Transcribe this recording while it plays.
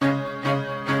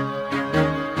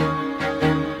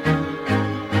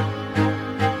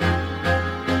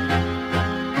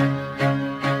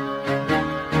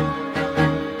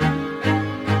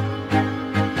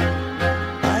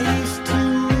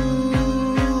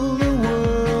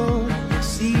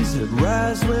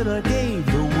when I gave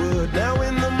the word. Now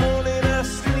in the morning I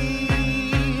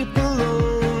sleep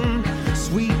alone.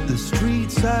 Sweep the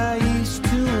streets I used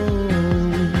to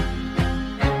own.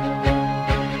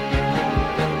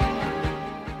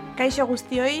 Kaixo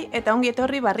guztioi eta ongi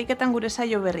etorri Barriketan gure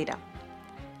saio berrira.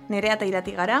 Nerea eta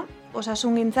Irati gara,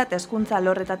 osasungintza eta hezkuntza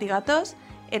lorretatik gatoz,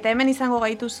 eta hemen izango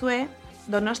gaituzue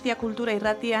Donostia kultura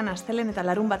irratian astelen eta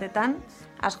larun batetan,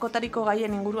 askotariko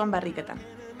gaien inguruan Barriketan.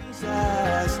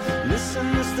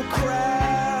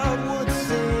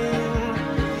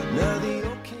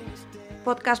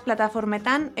 Podcast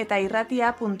plataformetan eta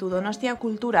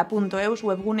irratia.donostiakultura.eus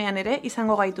webgunean ere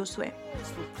izango gaituzue.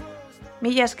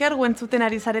 Mila esker guentzuten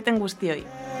ari zareten guztioi.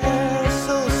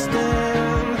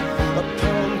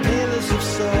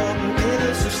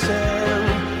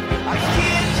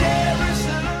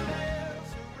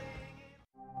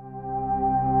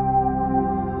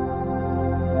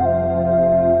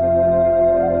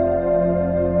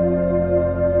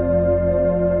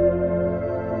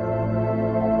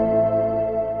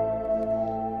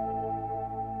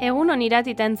 Egunon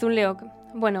Irati eta entzunleok.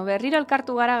 Berriro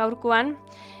elkartu gara gaurkoan,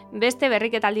 beste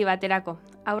berriketaldi baterako.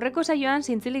 Aurreko saioan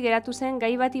zintzilik geratu zen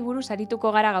gai bati buruz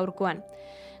arituko gara gaurkoan.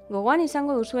 Gogoan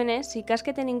izango duzuenez,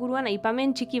 ikasketen inguruan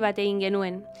aipamen txiki bat egin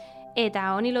genuen.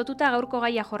 Eta honi lotuta gaurko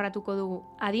gaia jorratuko dugu,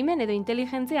 adimen edo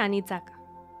inteligentzia anitzak.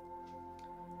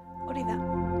 Hori da.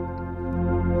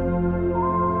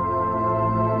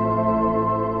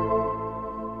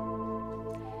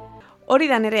 Hori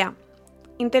da Nerea.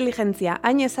 Inteligentzia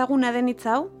hain ezaguna den hitz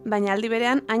hau, baina aldi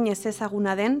berean hain ez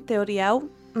ezaguna den teoria hau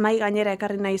mai gainera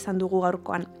ekarri nahi izan dugu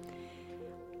gaurkoan.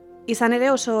 Izan ere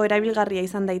oso erabilgarria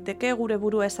izan daiteke gure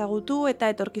burua ezagutu eta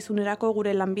etorkizunerako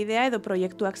gure lanbidea edo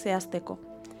proiektuak zehazteko.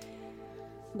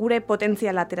 Gure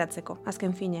potentziala ateratzeko,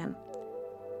 azken finean.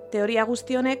 Teoria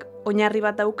guzti honek oinarri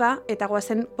bat dauka eta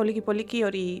goazen poliki-poliki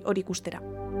hori ikustera.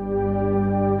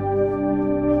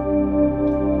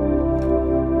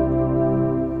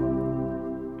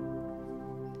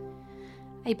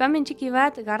 Aipamen txiki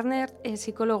bat Gardner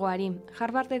psikologoari,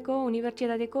 Harvardeko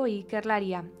unibertsitateko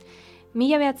ikerlaria.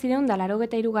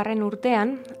 1983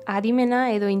 urtean, adimena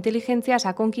edo inteligentzia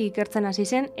sakonki ikertzen hasi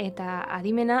zen eta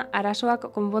adimena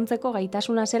arazoak konpontzeko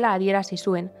gaitasuna zela adierazi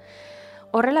zuen.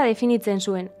 Horrela definitzen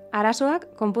zuen,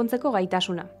 arazoak konpontzeko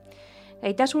gaitasuna.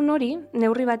 Gaitasun hori,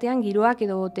 neurri batean giroak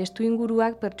edo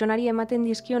testuinguruak pertsonari ematen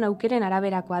dizkion aukeren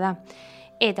araberakoa da,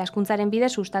 eta hezkuntzaren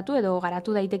bidez sustatu edo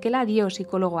garatu daitekela dio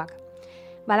psikologoak.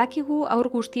 Badakigu haur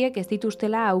guztiek ez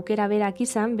dituztela aukera berak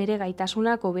izan bere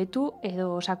gaitasunak hobetu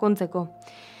edo sakontzeko.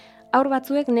 Haur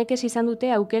batzuek nekez izan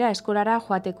dute aukera eskolara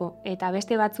joateko, eta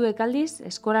beste batzuek aldiz,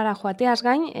 eskolara joateaz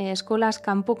gain, eskolaz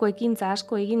kanpoko ekintza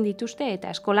asko egin dituzte eta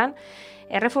eskolan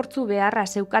errefortzu beharra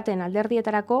zeukaten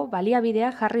alderdietarako baliabidea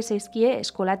jarri zaizkie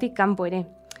eskolatik kanpo ere.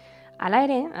 Hala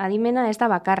ere, adimena ez da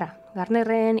bakarra.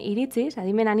 Gardnerren iritziz,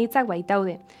 adimen anitzak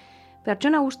baitaude.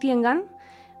 Pertsona guztiengan,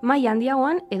 mai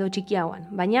handiagoan edo txikiagoan,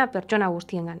 baina pertsona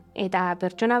guztiengan. Eta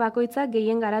pertsona bakoitzak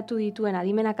gehien garatu dituen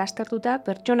adimenak aztertuta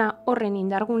pertsona horren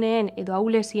indarguneen edo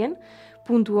ahulezien,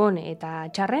 puntu on eta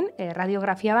txarren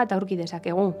radiografia bat aurki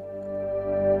dezakegu.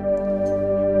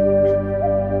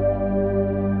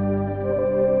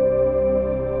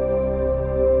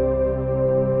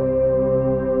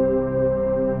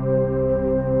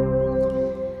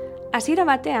 Hasiera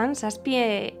batean,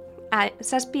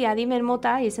 zazpi adimen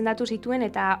mota izendatu zituen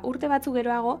eta urte batzuk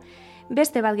geroago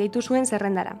beste bat gehitu zuen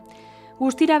zerrendara.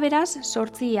 Guztira beraz,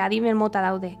 8 adimen mota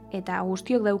daude, eta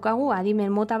guztiok daukagu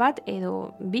adimen mota bat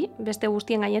edo bi beste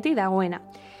guztien gainetik dagoena.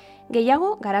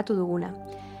 Gehiago garatu duguna.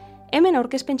 Hemen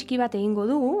aurkezpen txiki bat egingo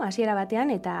dugu, hasiera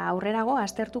batean, eta aurrerago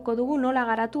aztertuko dugu nola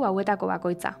garatu hauetako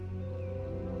bakoitza.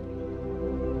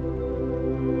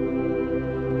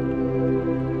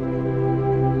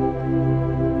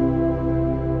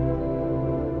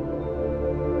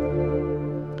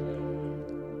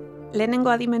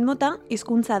 Lehenengo adimen mota,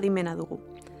 hizkuntza adimena dugu.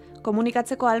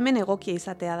 Komunikatzeko ahalmen egokia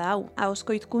izatea da hau,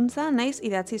 ahozko hizkuntza naiz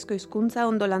idatzizko hizkuntza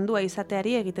ondo landua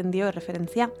izateari egiten dio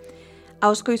erreferentzia.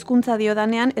 Ahozko hizkuntza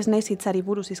diodanean ez naiz hitzari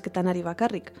buruz hizketan ari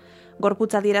bakarrik.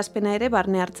 Gorputz adierazpena ere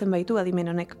barne hartzen baitu adimen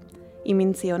honek.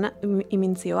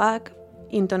 Imintzioak,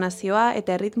 intonazioa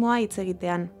eta erritmoa hitz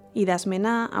egitean,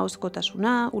 idazmena,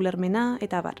 ahozkotasuna, ulermena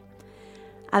eta abar.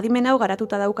 Adimen hau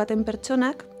garatuta daukaten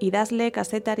pertsonak, idazle,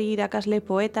 kazetari, irakasle,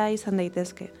 poeta izan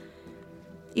daitezke.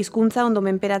 Hizkuntza ondo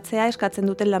menperatzea eskatzen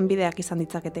duten lanbideak izan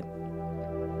ditzakete.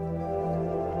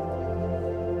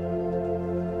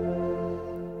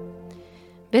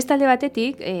 Bestalde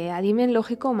batetik, adimen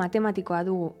logiko matematikoa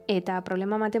dugu, eta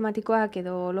problema matematikoak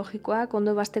edo logikoak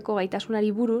ondo basteko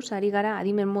gaitasunari buruz ari gara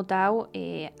adimen mota hau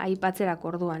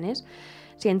aipatzerako orduan, ez?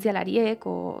 zientzialariek,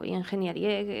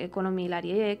 ingeniariek,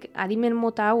 ekonomilariek, adimen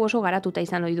mota hau oso garatuta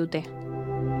izan ohi dute.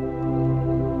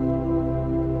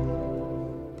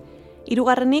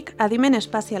 Hirugarrenik, adimen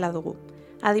espaziala dugu.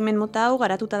 Adimen mota hau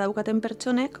garatuta daukaten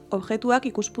pertsonek, objektuak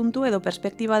ikuspuntu edo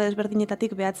perspektiba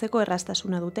desberdinetatik behatzeko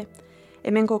erraztasuna dute.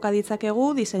 Hemen koka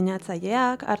ditzakegu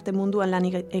diseinatzaileak, arte munduan lan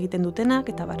egiten dutenak,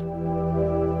 eta bar.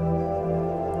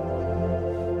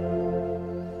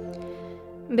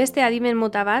 Beste adimen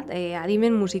mota bat,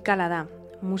 adimen musikala da.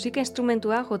 Musika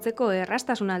instrumentua jotzeko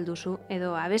erraztasuna alduzu,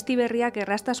 edo abesti berriak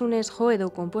erraztasunez jo edo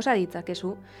konposa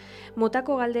ditzakezu.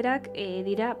 Motako galderak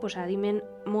dira adimen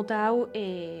mota hau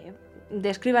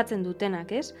deskribatzen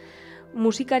dutenak, ez?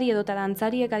 Musikari edota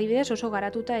dantzariek adibidez oso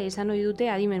garatuta izan ohi dute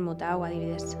adimen mota hau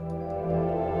adibidez.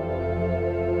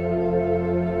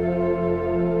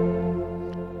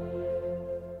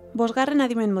 Bosgarren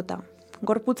adimen mota,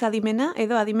 gorputz adimena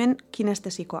edo adimen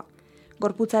kinestesikoa.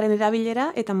 Gorputzaren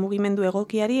erabilera eta mugimendu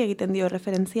egokiari egiten dio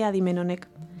referentzia adimen honek.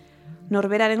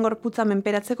 Norberaren gorputza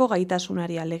menperatzeko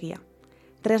gaitasunari alegia.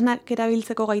 Tresnak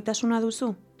erabiltzeko gaitasuna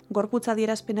duzu? Gorputza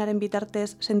adierazpenaren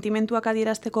bitartez sentimentuak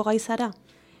adierazteko gai zara?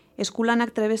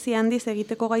 Eskulanak trebezia handiz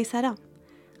egiteko gai zara?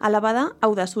 Hala bada,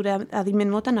 hau da zure adimen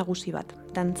mota nagusi bat.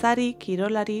 Dantzari,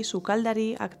 kirolari,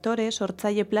 sukaldari, aktore,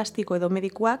 sortzaile plastiko edo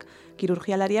medikuak,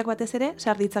 kirurgialariak batez ere,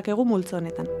 sar ditzakegu multzo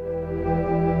honetan.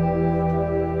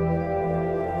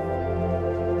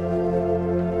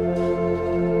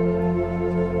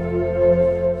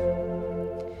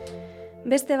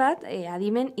 Beste bat,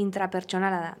 adimen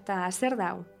intrapertsonala da. Ta zer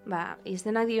da hau?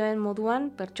 Izenak dioen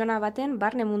moduan, pertsona baten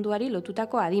barne munduari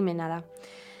lotutako adimena da.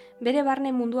 Bere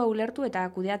barne mundua ulertu eta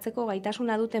kudeatzeko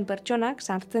gaitasuna duten pertsonak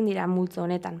sartzen dira multzo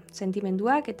honetan.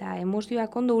 Sentimenduak eta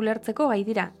emozioak ondo ulertzeko gai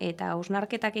dira eta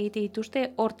hausnarketak egite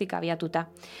dituzte hortik abiatuta.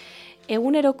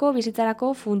 Eguneroko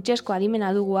bizitzarako funtsezko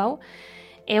adimena dugu hau,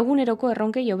 eguneroko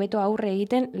erronkei hobeto aurre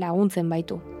egiten laguntzen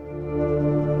baitu.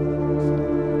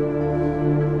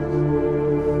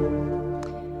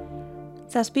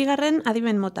 Zazpigarren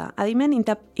adimen mota, adimen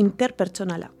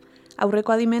interpertsonala.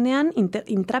 Aurreko adimenean,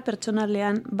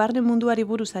 intrapertsonalean, barne munduari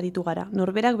buruz aritu gara,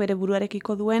 norberak bere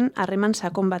buruarekiko duen harreman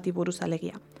sakon bati buruz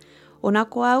alegia.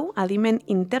 Honako hau, adimen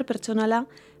interpertsonala,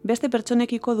 beste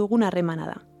pertsonekiko dugun harremana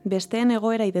da. Besteen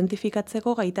egoera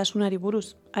identifikatzeko gaitasunari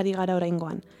buruz, ari gara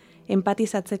oraingoan.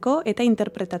 Empatizatzeko eta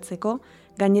interpretatzeko,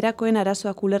 gainerakoen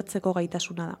arazoak ulertzeko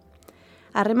gaitasuna da.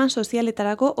 Harreman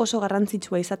sozialetarako oso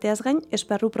garrantzitsua izateaz gain,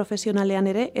 esparru profesionalean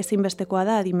ere ezinbestekoa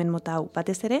da adimen mota hau.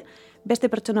 Batez ere, beste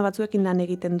pertsona batzuekin lan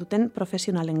egiten duten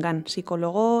profesionalengan,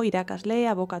 psikologo, irakasle,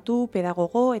 abokatu,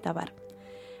 pedagogo eta bar.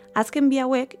 Azken bi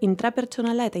hauek,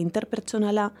 intrapertsonala eta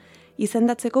interpertsonala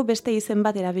izendatzeko beste izen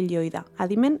bat erabilioi da,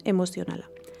 adimen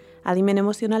emozionala. Adimen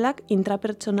emozionalak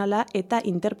intrapertsonala eta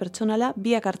interpertsonala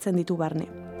biak hartzen ditu barne.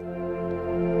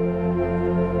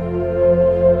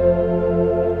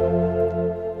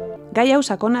 Gai hau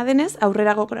sakona denez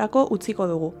aurreragorako utziko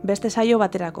dugu, beste saio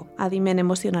baterako, adimen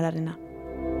emozionalarena.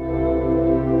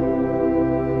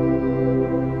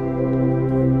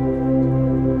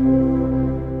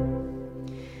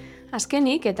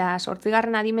 Azkenik eta 8.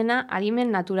 adimena adimen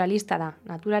naturalista da,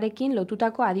 naturarekin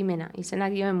lotutako adimena,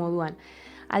 izenak dioen moduan.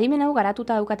 Adimen hau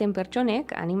garatuta daukaten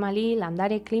pertsonek, animali,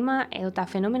 landare, klima edota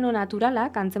fenomeno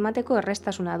naturalak antzemateko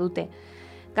errestasuna dute.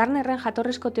 Garnerren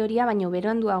jatorrezko teoria baino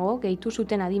beranduago gehitu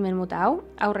zuten adimen mota hau,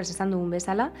 aurrez esan dugun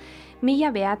bezala,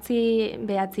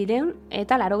 1900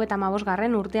 eta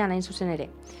 95. urtean hain zuzen ere.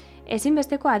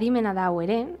 Ezinbesteko adimena da hau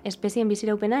ere, espezien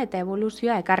biziraupena eta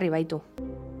eboluzioa ekarri baitu.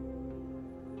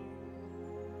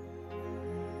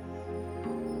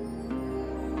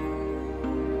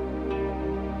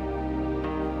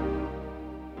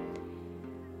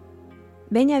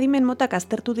 Behin adimen motak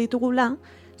aztertu ditugula,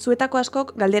 zuetako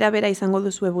askok galdera bera izango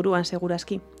duzue buruan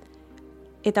segurazki.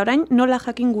 Eta orain nola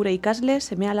jakin gure ikasle,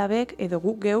 seme-alabek edo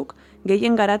guk geuk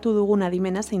gehien garatu dugun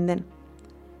adimena zein den.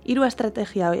 3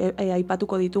 estrategia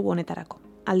aipatuko ditugu honetarako.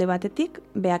 Alde batetik,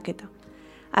 behaketa.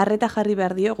 Arreta jarri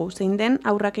behar diogu, zein den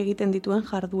aurrak egiten dituen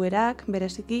jarduerak,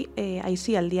 bereziki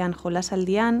aisialdian,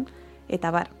 jolasaldian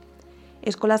eta bar.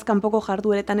 Eskolaz kanpoko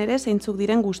jardueretan ere zeintzuk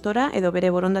diren gustora edo bere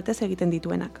borondatez egiten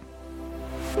dituenak.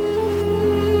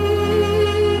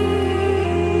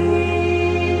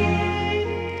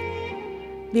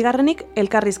 Bigarrenik,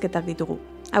 elkarrizketak ditugu.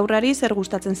 Aurrari zer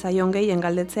gustatzen zaion gehien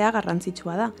galdetzea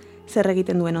garrantzitsua da. Zer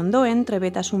egiten duen ondoen,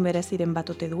 trebetasun bereziren bat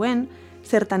ote duen,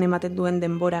 zertan ematen duen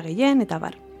denbora gehien, eta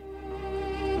bar.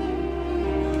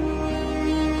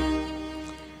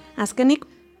 Azkenik,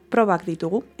 probak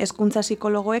ditugu. Hezkuntza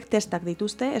psikologoek testak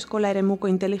dituzte eskola eremuko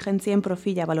inteligentzien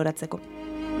profila baloratzeko.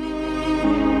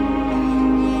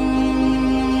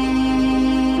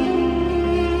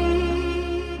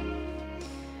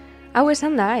 Hau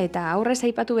esan da, eta aurrez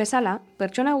aipatu bezala,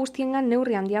 pertsona guztiengan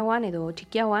neurri handiagoan edo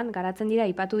txikiagoan garatzen dira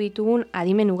aipatu ditugun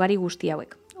adimen ugari guzti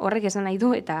hauek. Horrek esan nahi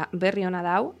du eta berri ona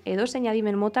da hau, edozein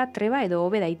adimen mota treba edo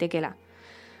hobe daitekela.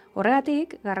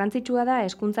 Horregatik, garrantzitsua da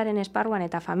hezkuntzaren esparruan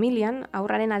eta familian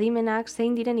haurraren adimenak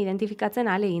zein diren identifikatzen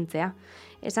ahalegintzea.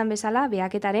 Esan bezala,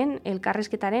 behaketaren,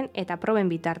 elkarrizketaren eta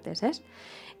proben bitartez, ez?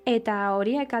 Eta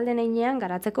horiek alden heinean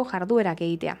garatzeko jarduerak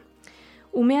egitea.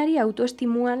 Umeari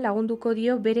autoestimuan lagunduko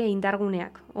dio bere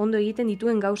indarguneak, ondo egiten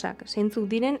dituen gauzak, zeintzuk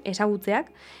diren ezagutzeak,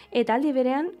 eta aldi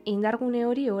berean indargune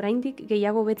hori oraindik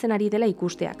gehiago betzen ari dela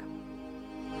ikusteak.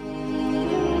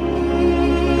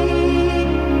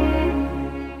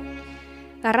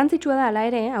 Garrantzitsua da hala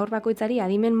ere, haur bakoitzari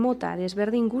adimen mota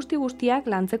desberdin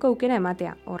guztiak lantzeko aukera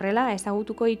ematea. Horrela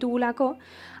ezagutuko ditugulako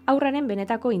haurraren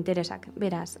benetako interesak.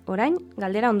 Beraz, orain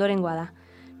galdera ondorengoa da.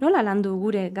 Nola landu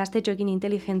gure gaztetxoekin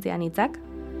inteligentzia anitzak?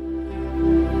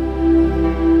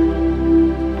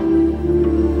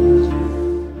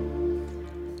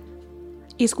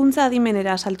 Hizkuntza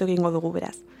adimenera salto egingo dugu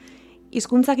beraz.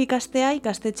 Hizkuntzak ikastea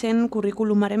ikastetxeen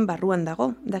kurrikulumaren barruan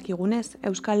dago, dakigunez.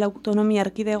 Euskal Autonomia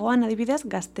Erkidegoan adibidez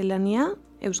gaztelania,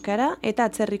 euskara eta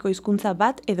atzerriko hizkuntza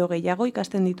bat edo gehiago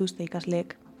ikasten dituzte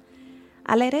ikasleek.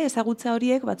 Hala ere, ezagutza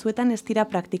horiek batzuetan ez dira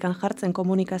praktikan jartzen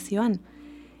komunikazioan.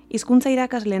 Hizkuntza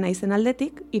irakasleena izen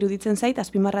aldetik, iruditzen zait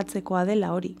azpimarratzekoa dela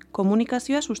hori.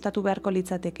 Komunikazioa sustatu beharko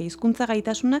litzateke hizkuntza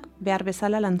gaitasunak behar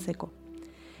bezala lantzeko.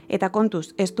 Eta kontuz,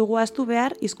 ez dugu ahaztu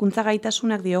behar hizkuntza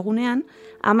gaitasunak diogunean,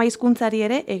 ama hizkuntzari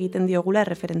ere egiten diogula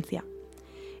erreferentzia.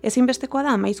 Ezinbestekoa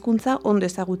da ama hizkuntza ondo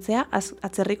ezagutzea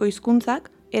atzerriko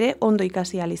hizkuntzak ere ondo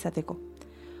ikasi ahal izateko.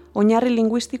 Oinarri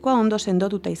linguistikoa ondo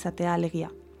sendotuta izatea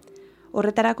alegia.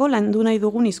 Horretarako landu nahi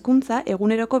dugun hizkuntza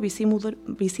eguneroko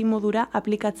bizimodura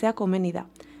aplikatzea komeni da,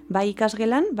 bai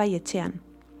ikasgelan, bai etxean.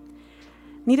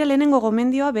 Nire lehenengo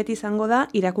gomendioa beti izango da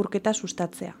irakurketa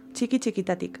sustatzea,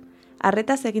 txiki-txikitatik,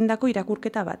 arretaz egindako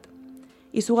irakurketa bat.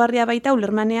 Izugarria baita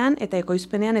ulermanean eta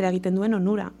ekoizpenean eragiten duen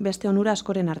onura, beste onura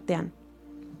askoren artean.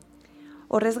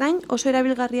 Horrez gain, oso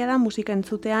erabilgarria da musika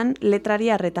entzutean letrari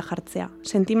arreta jartzea,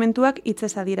 sentimentuak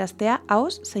hitzez adieraztea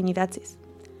ahoz zein idatziz.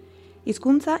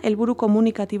 Hizkuntza helburu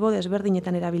komunikatibo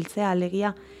desberdinetan erabiltzea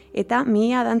alegia eta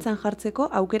mihia dantzan jartzeko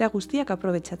aukera guztiak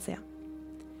aprobetxatzea.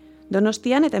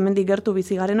 Donostian eta hemendik gertu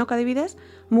bizi garenok adibidez,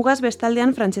 mugaz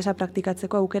bestaldean frantsesa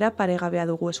praktikatzeko aukera paregabea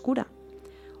dugu eskura.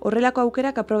 Horrelako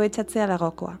aukerak aprobetxatzea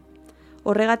dagokoa.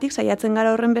 Horregatik saiatzen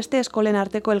gara horren beste eskolen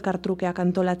arteko elkartrukeak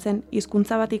antolatzen,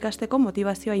 hizkuntza bat ikasteko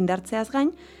motivazioa indartzeaz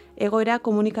gain, egoera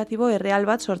komunikatibo erreal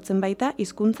bat sortzen baita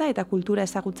hizkuntza eta kultura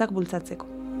ezagutzak bultzatzeko.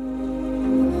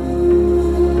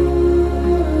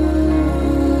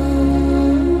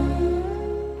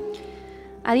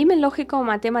 Adimen logiko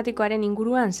matematikoaren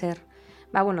inguruan zer?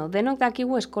 Denok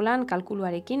dakigu eskolan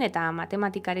kalkuluarekin eta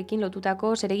matematikarekin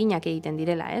lotutako zereginak egiten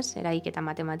direla, ez? Eraiketa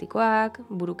matematikoak,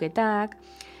 buruketak.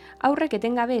 Aurrek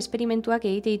etengabe esperimentuak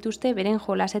egite dituzte beren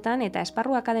jolasetan eta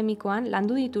esparru akademikoan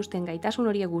landu dituzten gaitasun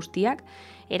horiek guztiak,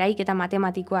 eraiketa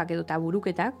matematikoak edota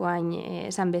buruketak, oain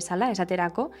esan bezala,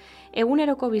 esaterako,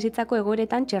 eguneroko bizitzako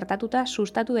egoeretan txertatuta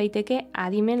sustatu daiteke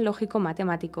adimen logiko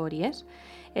matematiko hori, ez?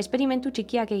 Esperimentu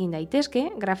txikiak egin daitezke,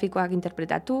 grafikoak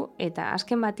interpretatu eta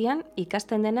azken batean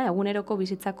ikasten dena eguneroko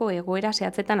bizitzako egoera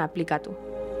zehatzetan aplikatu.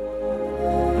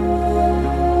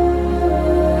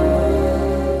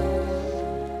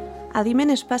 Adimen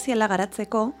espaziala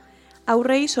garatzeko,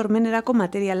 aurrei sormenerako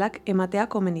materialak ematea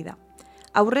komeni da.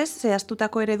 Aurrez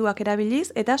zehaztutako ereduak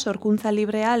erabiliz eta sorkuntza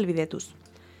librea ahalbidetuz.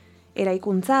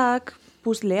 Eraikuntzak,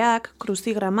 puzleak,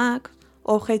 kruzigramak,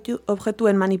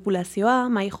 objektuen manipulazioa,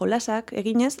 mai jolasak,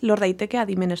 eginez lor daiteke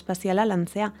adimen espaziala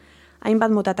lantzea,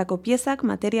 hainbat motatako piezak,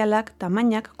 materialak,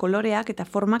 tamainak, koloreak eta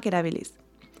formak erabiliz.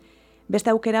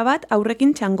 Beste aukera bat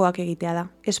aurrekin txangoak egitea da,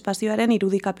 espazioaren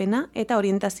irudikapena eta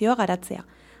orientazioa garatzea,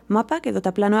 mapak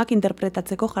edota planoak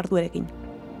interpretatzeko jarduerekin.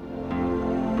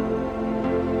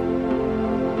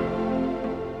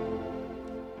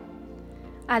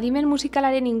 Adimen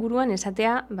musikalaren inguruan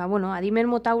esatea, adimen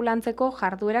mota hau lantzeko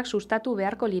jarduerak sustatu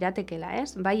beharko liratekela,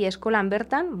 ez? Bai eskolan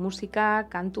bertan, musika,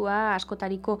 kantua,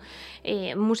 askotariko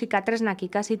musika tresnak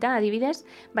ikasita adibidez,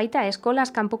 baita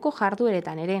eskolaz kanpoko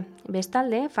jardueretan ere.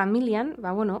 Bestalde, familian,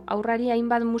 aurrari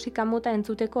hainbat musika mota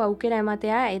entzuteko aukera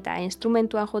ematea eta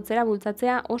instrumentua jotzera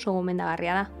bultzatzea oso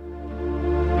gomendagarria da.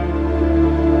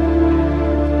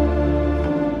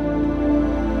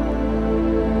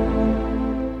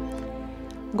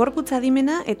 Gorputz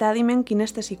adimena eta adimen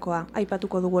kinestesikoa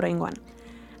aipatuko dugu oraingoan.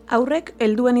 Aurrek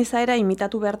helduen izaera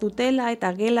imitatu behar dutela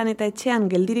eta gelan eta etxean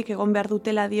geldirik egon behar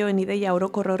dutela dioen ideia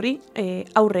orokor horri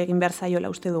aurre egin behar zaiola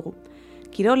uste dugu.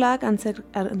 Kirolak,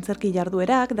 antzerki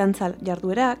jarduerak, dantza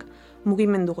jarduerak,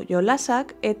 mugimendu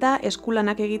jolasak eta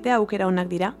eskulanak egitea aukera onak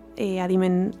dira,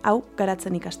 adimen hau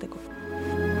garatzen ikasteko.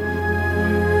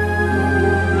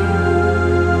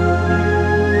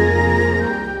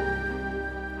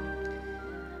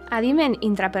 Adimen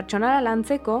intrapertsonala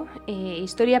lantzeko,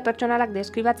 historia pertsonalak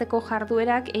deskribatzeko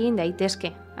jarduerak egin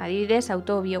daitezke. Adibidez,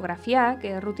 autobiografiak,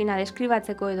 rutina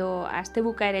deskribatzeko edo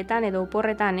astebukaeretan edo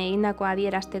oporretan egindako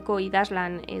adierazteko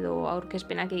idazlan edo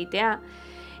aurkezpenak egitea,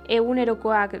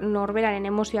 egunerokoak norberaren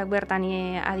emozioak bertan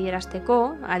adierazteko,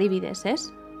 adibidez, ez?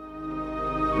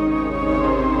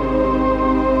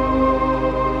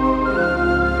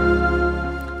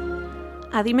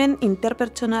 Adimen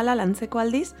interpertsonala lantzeko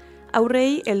aldiz,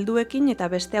 aurrei helduekin eta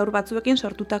beste haur batzuekin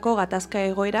sortutako gatazka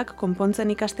egoerak konpontzen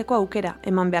ikasteko aukera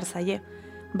eman behar zaie.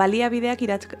 Baliabideak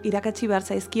irakatsi behar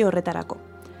zaizki horretarako.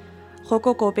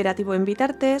 Joko kooperatiboen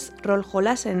bitartez, rol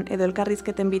jolasen edo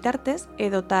elkarrizketen bitartez,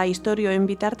 edota istorioen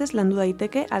bitartez landu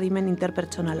daiteke adimen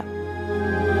interpertsonala.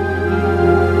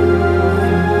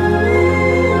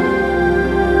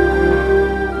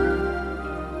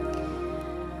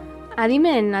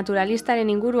 Adimen naturalistaren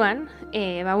inguruan,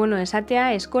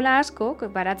 esatea eskola askok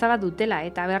baratza bat dutela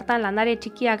eta bertan landare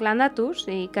txikiak landatuz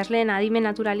ikasleen adimen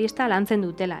naturalista lantzen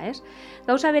dutela, ez?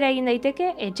 Gauza bera egin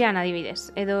daiteke etxean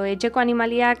adibidez, edo etxeko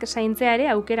animaliak zaintzea ere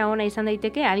aukera ona izan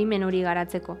daiteke adimen hori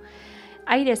garatzeko.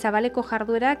 Aire zabaleko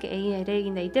jarduerak ere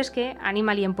egin daitezke,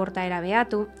 animalien portaera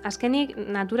behatu, azkenik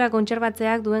natura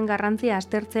kontserbatzeak duen garrantzia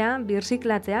aztertzea,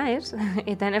 birziklatzea, ez?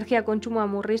 Eta energia kontsumoa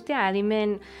murriztea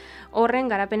adimen horren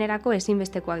garapenerako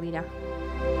ezinbestekoak dira.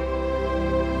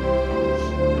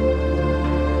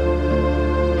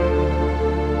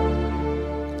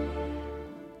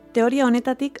 Teoria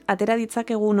honetatik atera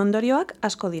ditzakegun ondorioak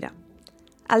asko dira.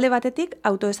 Alde batetik,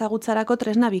 autoezagutzarako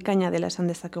tresna bikaina dela esan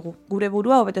dezakegu, gure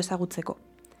burua hobeto ezagutzeko.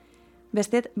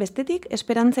 Bestetik,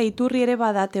 esperantza iturri ere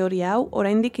bada teoria hau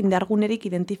oraindik indargunerik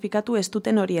identifikatu ez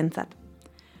duten horientzat.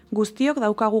 Guztiok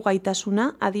daukagu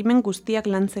gaitasuna adimen guztiak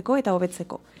lantzeko eta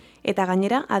hobetzeko, eta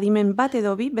gainera adimen bat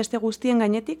edo bi beste guztien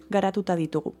gainetik garatuta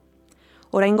ditugu.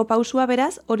 Oraingo pausua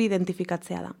beraz hori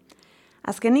identifikatzea da.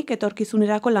 Azkenik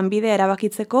etorkizunerako lanbidea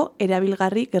erabakitzeko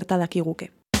erabilgarri gerta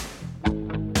dakiguke.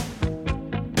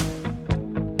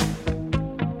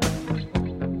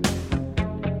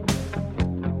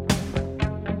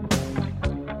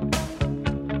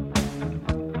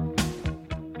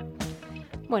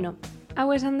 Bueno,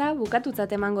 hau esan da,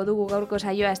 bukatutzat emango dugu gaurko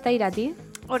saioa ez da irati.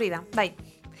 Hori da, bai.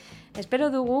 Espero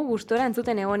dugu gustora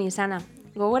entzuten egon izana.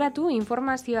 Gogoratu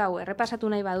informazio hau errepasatu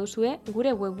nahi baduzue,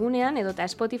 gure webgunean edota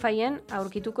Spotifyen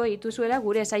aurkituko dituzuela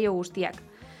gure saio guztiak.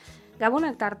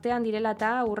 Gabonak tartean direla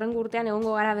eta hurrengo urtean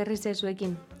egongo gara berriz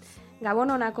zuekin.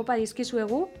 Gabon ona kopa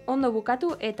dizkizuegu, ondo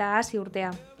bukatu eta hasi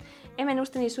urtea. Hemen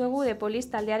uzten dizuegu The Police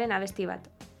taldearen abesti bat.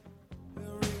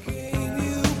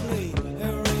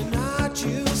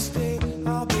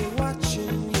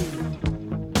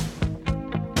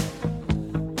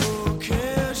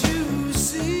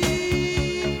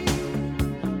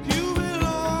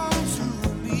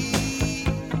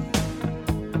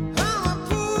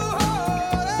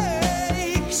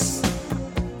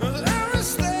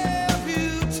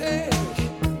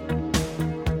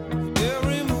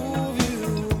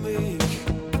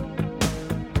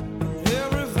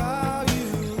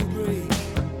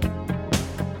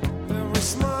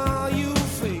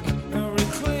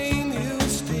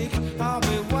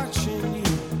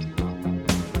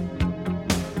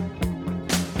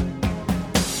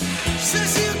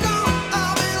 Says you